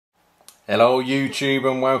Hello YouTube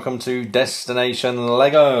and welcome to Destination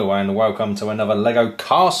Lego and welcome to another Lego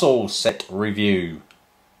Castle set review.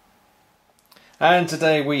 And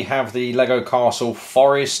today we have the Lego Castle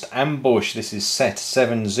Forest Ambush. This is set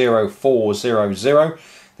 70400.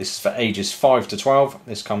 This is for ages 5 to 12.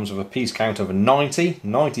 This comes with a piece count of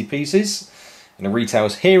 90 pieces. And it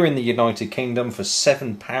retails here in the United Kingdom for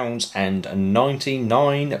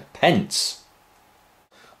 £7.99.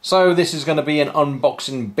 So this is going to be an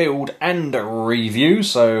unboxing, build and review.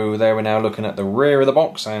 So there we're now looking at the rear of the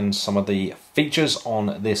box and some of the features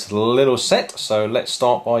on this little set. So let's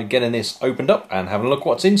start by getting this opened up and having a look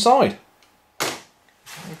what's inside.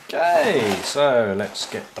 Okay, so let's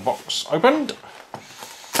get the box opened.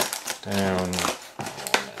 Down on the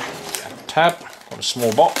tab, got a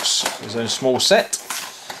small box, it's a small set.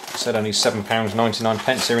 It said only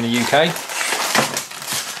 £7.99 here in the UK.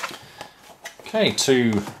 Okay,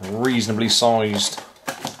 two reasonably sized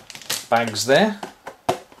bags there,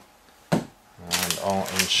 and our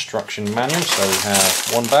instruction manual. So we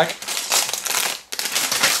have one bag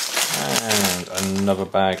and another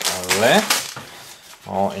bag there.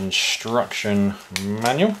 Our instruction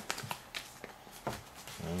manual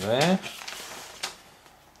there.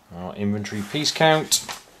 Our inventory piece count,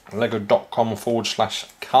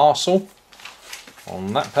 lego.com/castle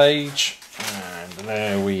on that page. And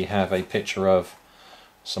there we have a picture of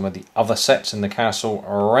some of the other sets in the castle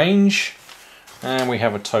range, and we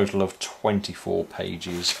have a total of 24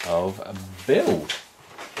 pages of build.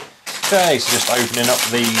 Okay, so just opening up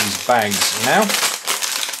these bags now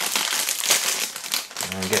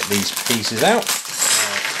and get these pieces out.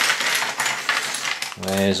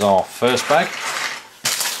 There's our first bag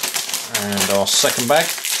and our second bag.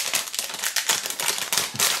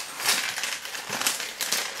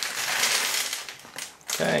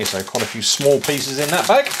 Okay, so quite a few small pieces in that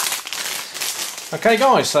bag. Okay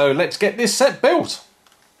guys, so let's get this set built.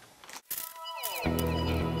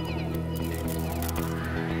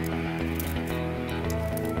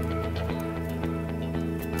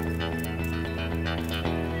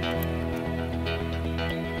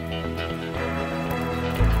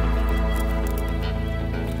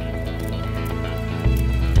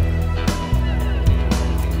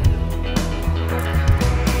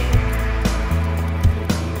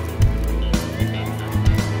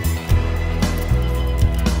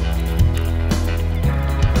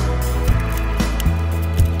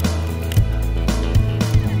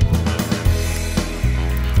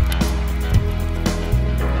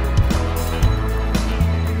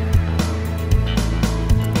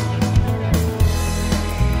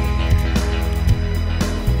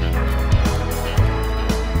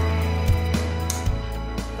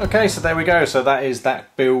 Okay, so there we go. So that is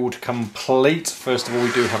that build complete. First of all,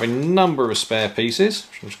 we do have a number of spare pieces,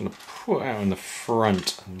 which I'm just going to put out in the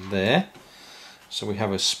front there. So we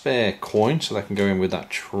have a spare coin, so that can go in with that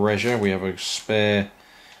treasure. We have a spare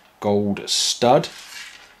gold stud.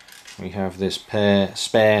 We have this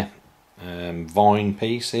spare vine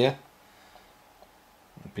piece here.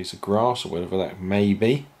 A piece of grass or whatever that may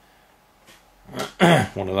be.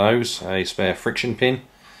 One of those. A spare friction pin.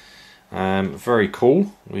 Very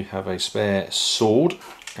cool. We have a spare sword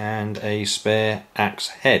and a spare axe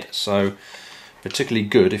head, so particularly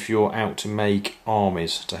good if you're out to make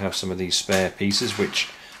armies to have some of these spare pieces, which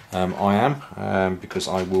I am, because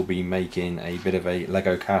I will be making a bit of a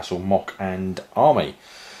Lego Castle mock and army.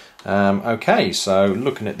 Okay, so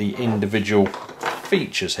looking at the individual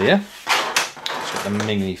features here, let's get the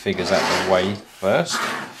minifigures out of the way first.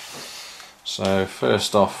 So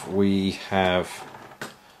first off we have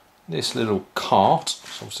this little cart.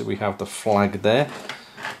 So obviously we have the flag there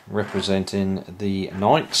representing the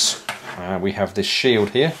knights. We have this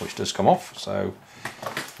shield here which does come off, so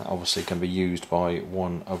that obviously can be used by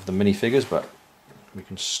one of the minifigures, but we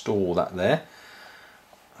can store that there.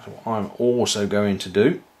 So what I'm also going to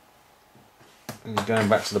do is, going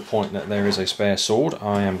back to the point that there is a spare sword,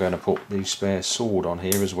 I am going to put the spare sword on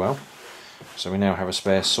here as well. So we now have a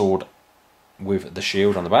spare sword with the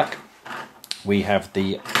shield on the back. We have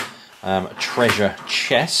the treasure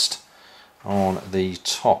chest on the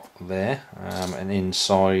top there, and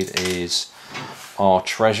inside is our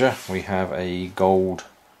treasure. We have a gold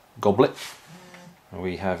goblet,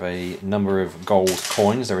 we have a number of gold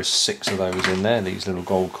coins. There are 6 of those in there, these little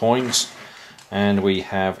gold coins, and we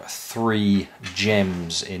have 3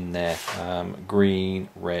 gems in there, green,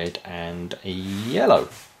 red and yellow.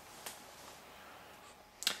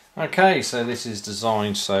 Okay, so this is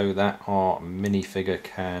designed so that our minifigure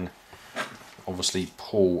can obviously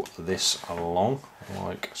pull this along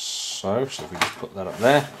like so. So if we just put that up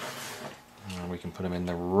there, And we can put him in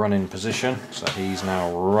the running position, so he's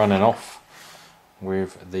now running off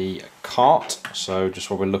with the cart. So just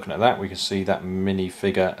while we're looking at that, we can see that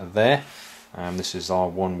minifigure there. This is our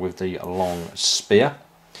one with the long spear.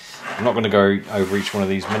 I'm not going to go over each one of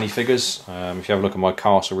these minifigures. If you have a look at my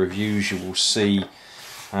castle reviews, you will see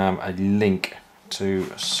a link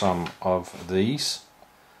to some of these.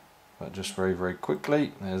 But just very, very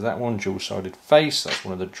quickly, there's that one, dual-sided face. That's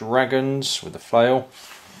one of the dragons with the flail.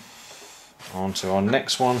 On to our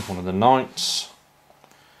next one of the knights.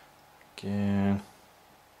 Again,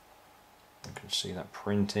 you can see that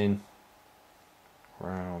printing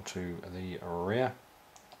round to the rear.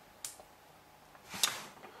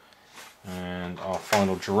 And our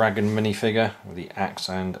final dragon minifigure with the axe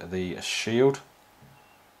and the shield.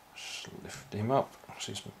 Just lift him up,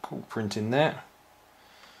 see some cool printing there.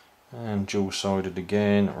 And dual-sided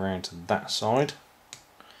again around to that side.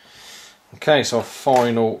 Okay, so our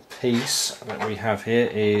final piece that we have here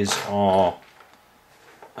is our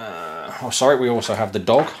we also have the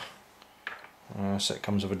dog. Set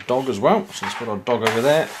comes with a dog as well, so let's put our dog over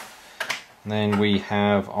there. And then we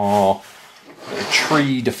have our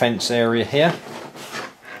tree defense area here.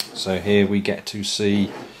 So here we get to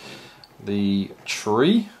see the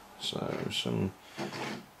tree, so some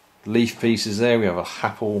leaf pieces there. We have a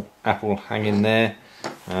apple hanging there.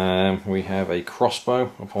 We have a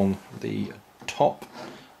crossbow upon the top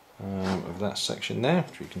of that section there,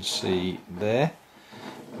 which we can see there.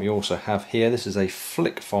 We also have here, this is a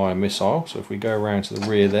flick fire missile, so if we go around to the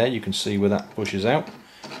rear there, you can see where that pushes out.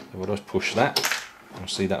 So we'll just push that, you'll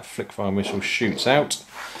see that flick fire missile shoots out.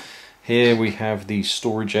 Here we have the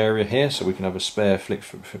storage area here, so we can have a spare flick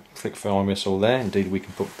fire missile there. Indeed, we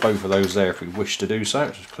can put both of those there if we wish to do so.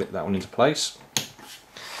 Just click that one into place.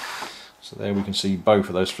 So there we can see both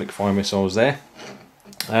of those flick fire missiles there.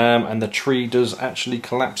 And the tree does actually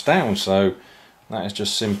collapse down, so that is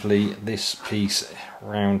just simply this piece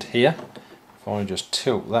around here. If I just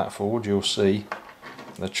tilt that forward, you'll see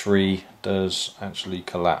the tree does actually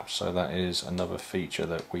collapse. So that is another feature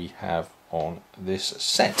that we have on this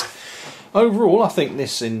set. Overall, I think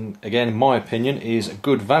this, again, in my opinion, is a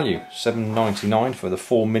good value. $7.99 for the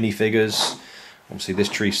 4 minifigures. Obviously this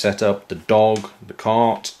tree setup, the dog, the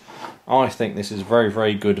cart. I think this is very,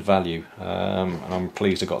 very good value, and I'm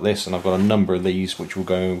pleased I got this, and I've got a number of these which will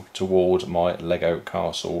go towards my Lego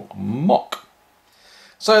Castle mock.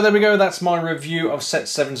 So there we go, that's my review of set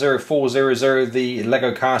 70400, the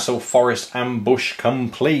Lego Castle Forest Ambush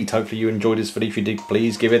Complete. Hopefully you enjoyed this video. If you did,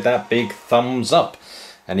 please give it that big thumbs up.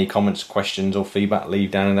 Any comments, questions or feedback,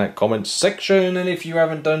 leave down in that comments section, and if you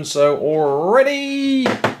haven't done so already,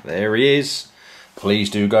 there he is.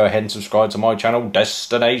 Please do go ahead and subscribe to my channel,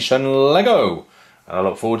 Destination Lego. And I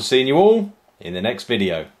look forward to seeing you all in the next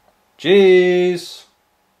video. Cheers!